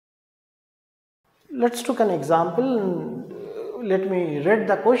Let's take an example. Let me read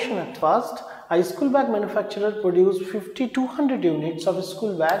the question at first. A school bag manufacturer produced 5,200 units of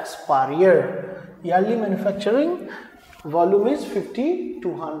school bags per year. Yearly manufacturing volume is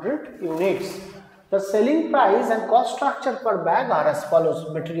 5,200 units. The selling price and cost structure per bag are as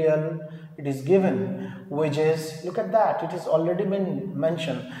follows. Material, it is given. Wages, look at that, it is already been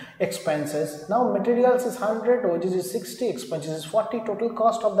mentioned. Expenses, now materials is 100, wages is 60, expenses is 40, total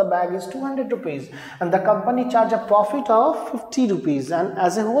cost of the bag is 200 rupees, and the company charge a profit of 50 rupees, and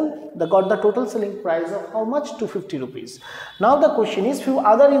as a whole they got the total selling price of how much? 250 rupees. Now the question is, few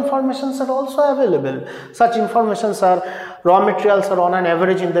other informations are also available. Such informations are raw materials are on an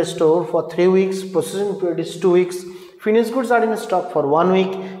average in the store for 3 weeks, processing period is 2 weeks, finished goods are in stock for 1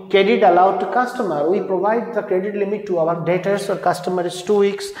 week, credit allowed to customer, we provide the credit limit to our debtors or customer is 2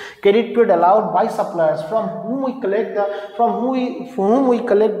 weeks, credit period allowed by suppliers from whom we collect the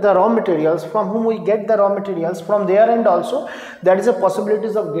raw materials, from whom we get the raw materials, from their end also there is a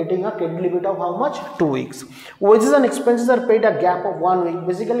possibilities of getting a credit limit of how much? 2 weeks. Wages and expenses are paid a gap of 1 week.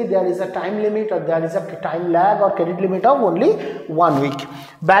 Basically there is a time limit, or there is a time lag or credit limit of only 1 week.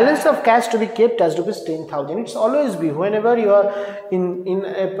 Balance of cash to be kept as rupees 10,000. It's always be whenever you are in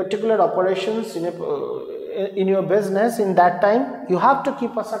a particular operations in your business, in that time you have to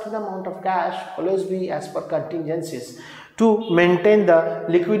keep a certain amount of cash, always be as per contingencies, to maintain the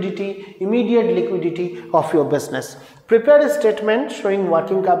liquidity, immediate liquidity of your business. Prepare a statement showing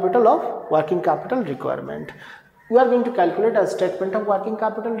working capital requirement. We are going to calculate a statement of working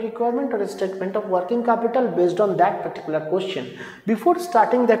capital requirement or a statement of working capital based on that particular question. Before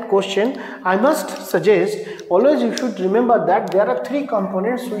starting that question, I must suggest always you should remember that there are 3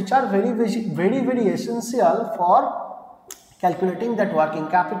 components which are very essential for calculating that working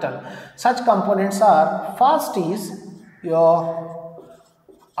capital. Such components are, first is your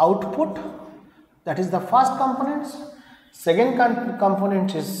output, that is the first component. Second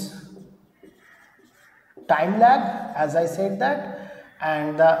component is time lag, as I said that,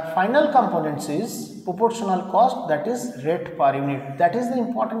 and the final components is proportional cost, that is rate per unit. That is the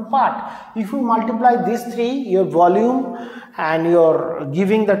important part. If you multiply these 3, your volume and your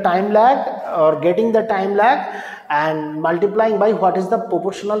giving the time lag or getting the time lag and multiplying by what is the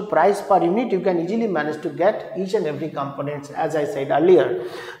proportional price per unit, you can easily manage to get each and every component, as I said earlier.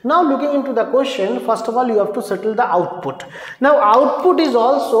 Now looking into the question, first of all you have to settle the output. Now output is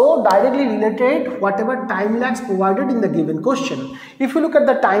also directly related whatever time lags provided in the given question. If you look at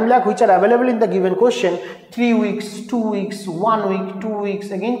the time lag which are available in the given question, 3 weeks, 2 weeks, 1 week, 2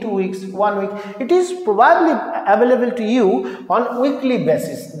 weeks, again 2 weeks, 1 week, it is probably available to you on weekly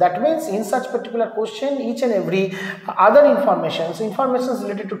basis. That means in such particular question, each and every other informations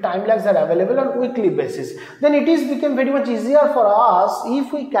related to time lags are available on weekly basis. Then it is become very much easier for us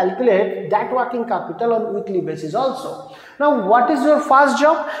if we calculate that working capital on weekly basis also. Now what is your first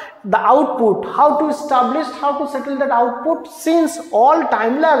job? The output. How to establish, how to settle that output? Since all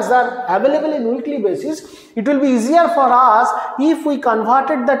time lags are available in weekly basis, it will be easier for us if we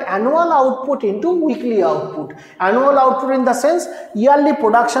converted that annual output into weekly output. Annual output in the sense yearly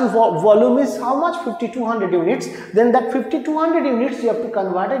production volume is how much? 5,200 units. Then that 5,200 units you have to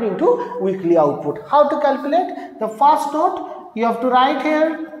convert it into weekly output. How to calculate? The first note you have to write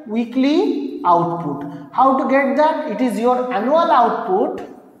here, weekly output. How to get that? It is your annual output,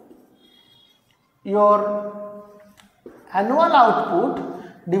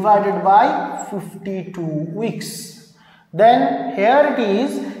 divided by 52 weeks. Then here it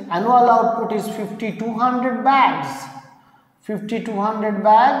is, annual output is 5,200 bags. 5,200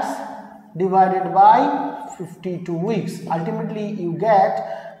 bags divided by 52 weeks. Ultimately you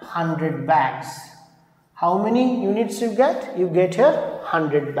get 100 bags. How many units you get? You get here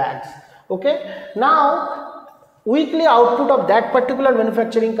 100 bags. Okay. Now weekly output of that particular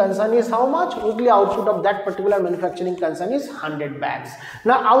manufacturing concern is how much? Weekly output of that particular manufacturing concern is 100 bags.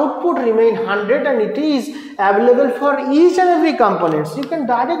 Now output remain 100 and it is available for each and every components. You can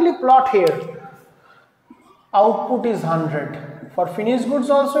directly plot here. Output is 100. For finished goods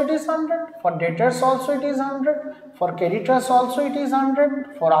also it is 100. For debtors also it is 100. For creditors also it is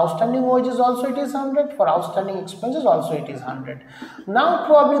 100. For outstanding wages also it is 100. For outstanding expenses also it is 100. Now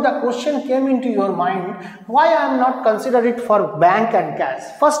probably the question came into your mind, why I am not consider it for bank and cash?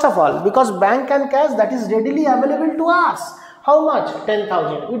 First of all, because bank and cash, that is readily available to us. How much?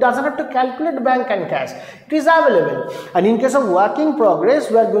 10,000. We doesn't have to calculate bank and cash. It is available. And in case of work in progress,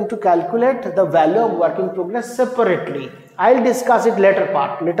 we are going to calculate the value of work in progress separately. I'll discuss it later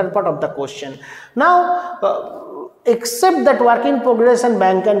part of the question. Now, except that work in progress and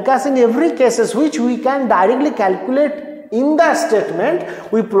bank and cash, in every cases which we can directly calculate in the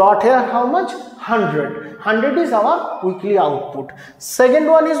statement, we plot here how much? 100 is our weekly output. Second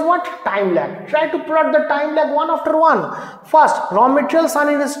one is what? Time lag. Try to plot the time lag one after one. First, raw materials are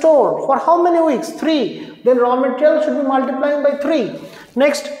in a store for how many weeks? 3. Then raw material should be multiplying by 3.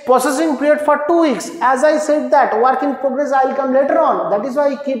 Next, processing period for 2 weeks. As I said that work in progress I will come later on. That is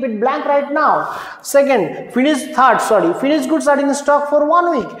why I keep it blank right now. Second, finished goods are in stock for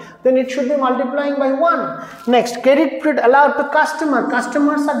 1 week. Then it should be multiplying by 1. Next, credit period allowed to customer.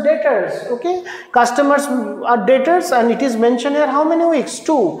 Customers are debtors. Okay, customers are debtors and it is mentioned here how many weeks?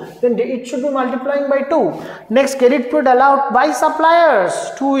 2. Then it should be multiplying by 2. Next, credit period allowed by suppliers,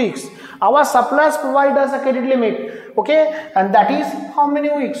 2 weeks. Our suppliers provide us a credit limit, okay, and that is how many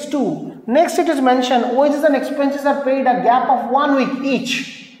weeks? 2. Next, it is mentioned wages and expenses are paid a gap of 1 week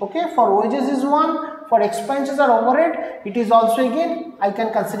each. Okay, for wages is 1, for expenses or overhead it is also again I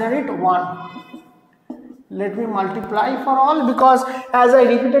can consider it 1. Let me multiply for all, because as I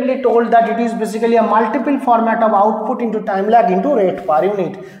repeatedly told that it is basically a multiple format of output into time lag into rate per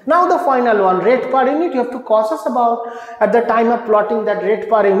unit. Now the final one, rate per unit, you have to cautious about at the time of plotting that rate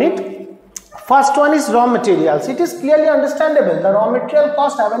per unit. First one is raw materials. It is clearly understandable. The raw material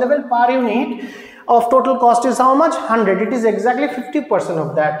cost available per unit of total cost is how much? 100. It is exactly 50%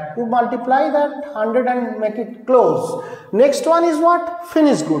 of that. You multiply that 100 and make it close. Next one is what?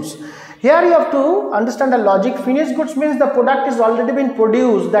 Finished goods. Here you have to understand the logic. Finished goods means the product is already been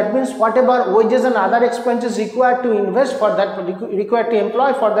produced. That means whatever wages and other expenses required to invest for that, required to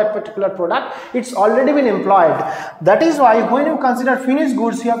employ for that particular product, it's already been employed. That is why when you consider finished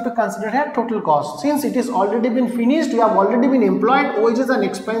goods, you have to consider here total cost. Since it is already been finished, you have already been employed wages and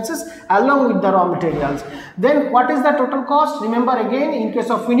expenses along with the raw materials. Then what is the total cost? Remember again, in case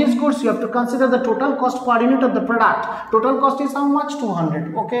of finished goods, you have to consider the total cost per unit of the product. Total cost is how much?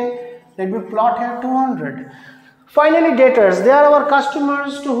 200. Okay. Let me plot here 200. Finally, debtors. They are our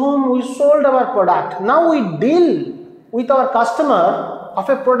customers to whom we sold our product. Now we deal with our customer of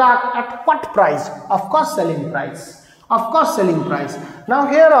a product at what price? Of course, selling price. Of course, selling price. Now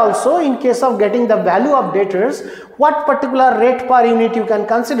here also, in case of getting the value of debtors, what particular rate per unit you can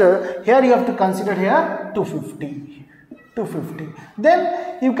consider? Here you have to consider here 250. 250.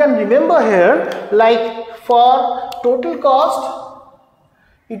 Then you can remember here, like for total cost,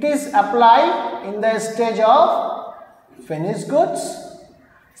 it is applied in the stage of finished goods.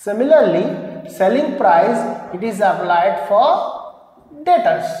 Similarly, selling price, it is applied for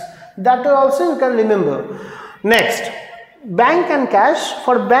debtors. That also you can remember. Next, bank and cash.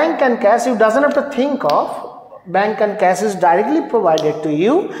 For bank and cash, you doesn't have to think of. Bank and cash is directly provided to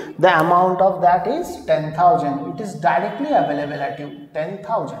you. The amount of that is 10,000. It is directly available at you,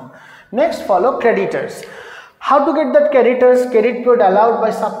 10,000. Next, follow creditors. How to get that creditors? Credit period allowed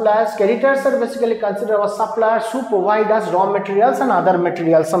by suppliers. Creditors are basically considered as suppliers who provide us raw materials and other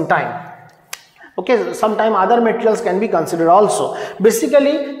materials sometime. Okay, sometime other materials can be considered also.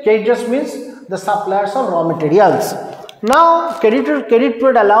 Basically, creditors means the suppliers of raw materials. Now, credit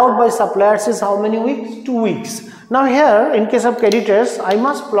period allowed by suppliers is how many weeks? 2 weeks. Now here, in case of creditors, I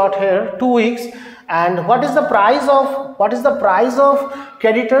must plot here 2 weeks. And what is the price of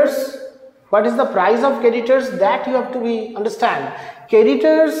creditors? What is the price of creditors? That you have to understand.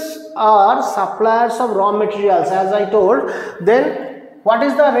 Creditors are suppliers of raw materials, as I told. Then what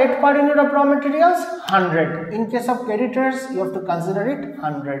is the rate per unit of raw materials? 100. In case of creditors, you have to consider it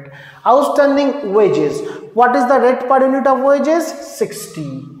 100. Outstanding wages. What is the rate per unit of wages?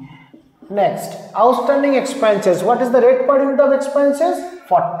 60. Next, outstanding expenses. What is the rate per unit of expenses?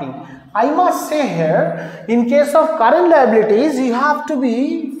 40. I must say here, in case of current liabilities, you have to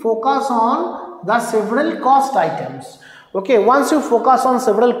be focused on the several cost items. Okay, once you focus on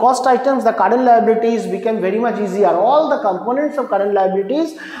several cost items, the current liabilities become very much easier. All the components of current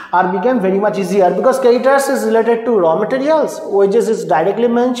liabilities become very much easier, because creditors is related to raw materials, wages is directly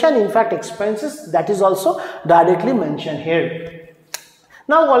mentioned, in fact expenses, that is also directly mentioned here.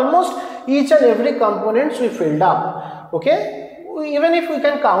 Now almost each and every components we filled up. Okay, even if we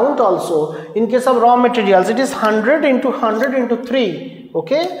can count also, in case of raw materials, it is 100 into 100 into 3.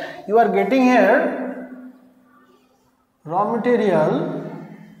 Okay, you are getting here raw material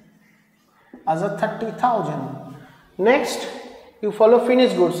as a 30,000. Next, you follow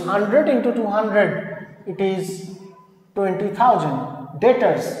finished goods, 100 into 200, it is 20,000.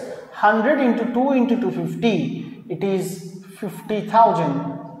 Debtors, 100 into 2 into 250, it is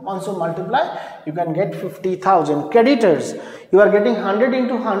 50,000. Once you multiply, you can get 50,000. Creditors, you are getting 100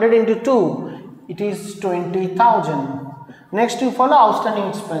 into 100 into 2, it is 20,000. Next, you follow outstanding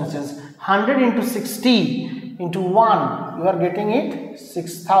expenses, 100 into 60 into 1, you are getting it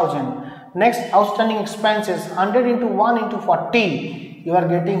 6,000. Next, outstanding expenses, 100 into 1 into 40, you are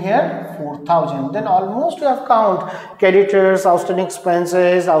getting here 4,000. Then almost you have count creditors, outstanding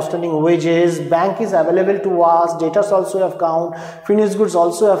expenses, outstanding wages, bank is available to us, debtors also have count, finished goods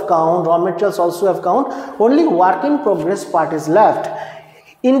also have count, raw materials also have count. Only work in progress part is left.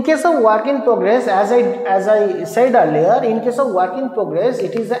 In case of work in progress, as I said earlier, in case of work in progress,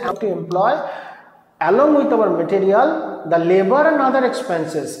 it is the amount to employ along with our material, the labor and other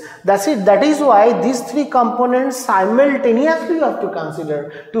expenses. That's it. That is why these three components simultaneously you have to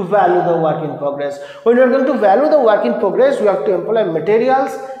consider to value the work in progress. When you are going to value the work in progress, you have to employ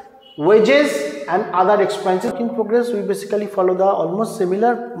materials, wages and other expenses. In progress, we basically follow the almost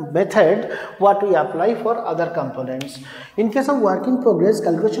similar method what we apply for other components. In case of work in progress,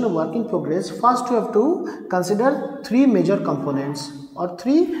 calculation of work in progress, first you have to consider three major components or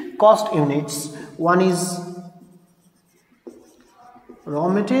three cost units. One is raw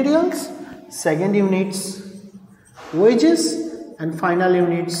materials, second units wages and final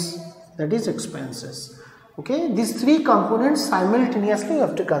units that is expenses. Okay, these three components simultaneously you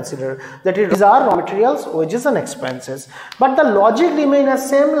have to consider, that is our raw materials, wages and expenses. But the logic remains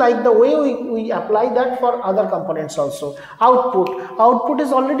same like the way we apply that for other components also. Output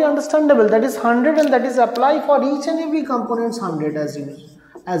is already understandable, that is 100 and that is apply for each and every components 100 as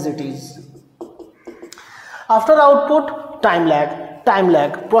it is. After output, time lag.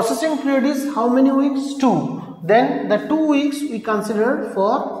 Processing period is how many weeks? 2. Then the 2 weeks we consider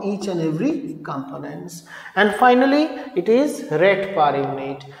for each and every components. And finally, it is rate per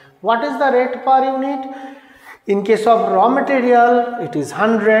unit. What is the rate per unit? In case of raw material, it is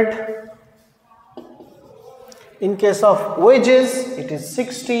 100. In case of wages, it is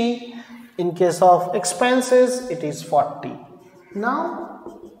 60. In case of expenses, it is 40. Now,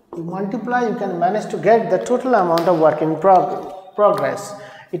 you multiply, you can manage to get the total amount of work in progress.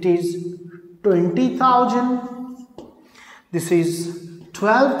 It is 20,000, this is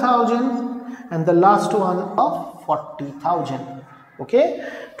 12,000 and the last one of 40,000. Okay,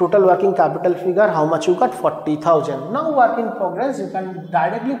 total working capital figure, how much you got? 40,000. Now work in progress, you can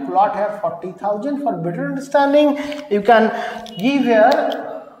directly plot here 40,000. For better understanding, you can give here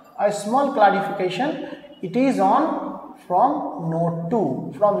a small clarification. It is on from note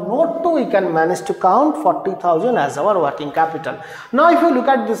 2. From note 2 we can manage to count 40,000 as our working capital. Now if you look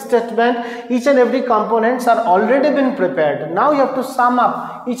at this statement, each and every components are already been prepared. Now you have to sum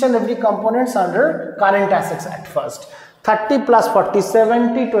up each and every components under current assets at first. 30 plus 40,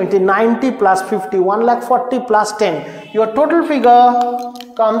 70, 20, 90 plus 50, 1 lakh 40 plus 10. Your total figure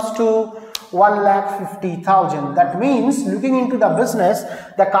comes to 1,50,000. That means looking into the business,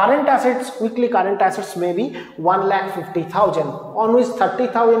 the current assets, weekly current assets may be 1,50,000, on which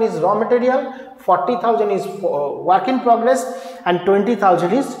 30,000 is raw material, 40,000 is work in progress and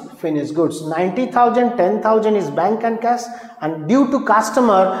 20,000 is finished goods. 90,000, 10,000 is bank and cash and due to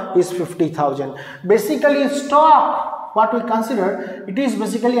customer is 50,000. Basically stock, what we consider, it is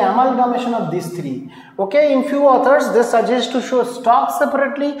basically amalgamation of these three. Okay, in few authors they suggest to show stock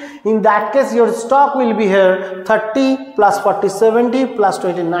separately. In that case your stock will be here 30 plus 40 70 plus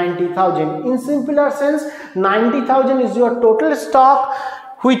 20 90,000. In simpler sense, 90,000 is your total stock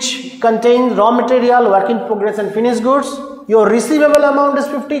which contains raw material, work in progress and finished goods. Your receivable amount is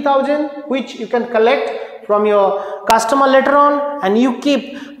 50,000 which you can collect from your customer later on and you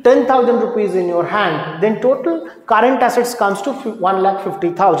keep 10,000 rupees in your hand. Then total current assets comes to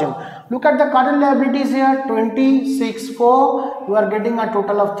 1,50,000. Look at the current liabilities here, 26,400. You are getting a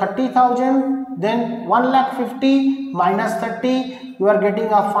total of 30,000. Then 1,50,000 minus 30, you are getting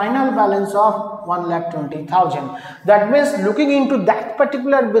a final balance of 1,20,000. That means looking into that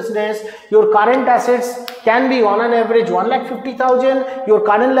particular business, your current assets can be on an average 1,50,000. Your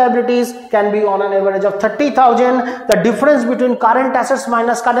current liabilities can be on an average of 30,000. The difference between current assets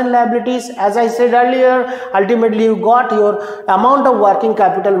minus current liabilities, as I said earlier, ultimately you got your amount of working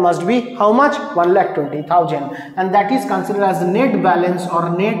capital must be how much? 1,20,000, and that is considered as net balance or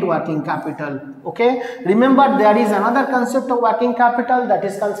net working capital. Okay, remember there is another concept of working capital that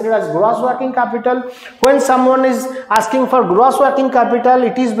is considered as gross working capital. When someone is asking for gross working capital,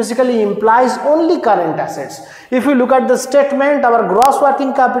 it is basically implies only current assets. If you look at the statement, our gross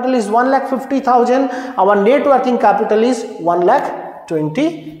working capital is 1,50,000, our net working capital is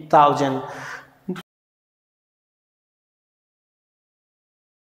 1,20,000.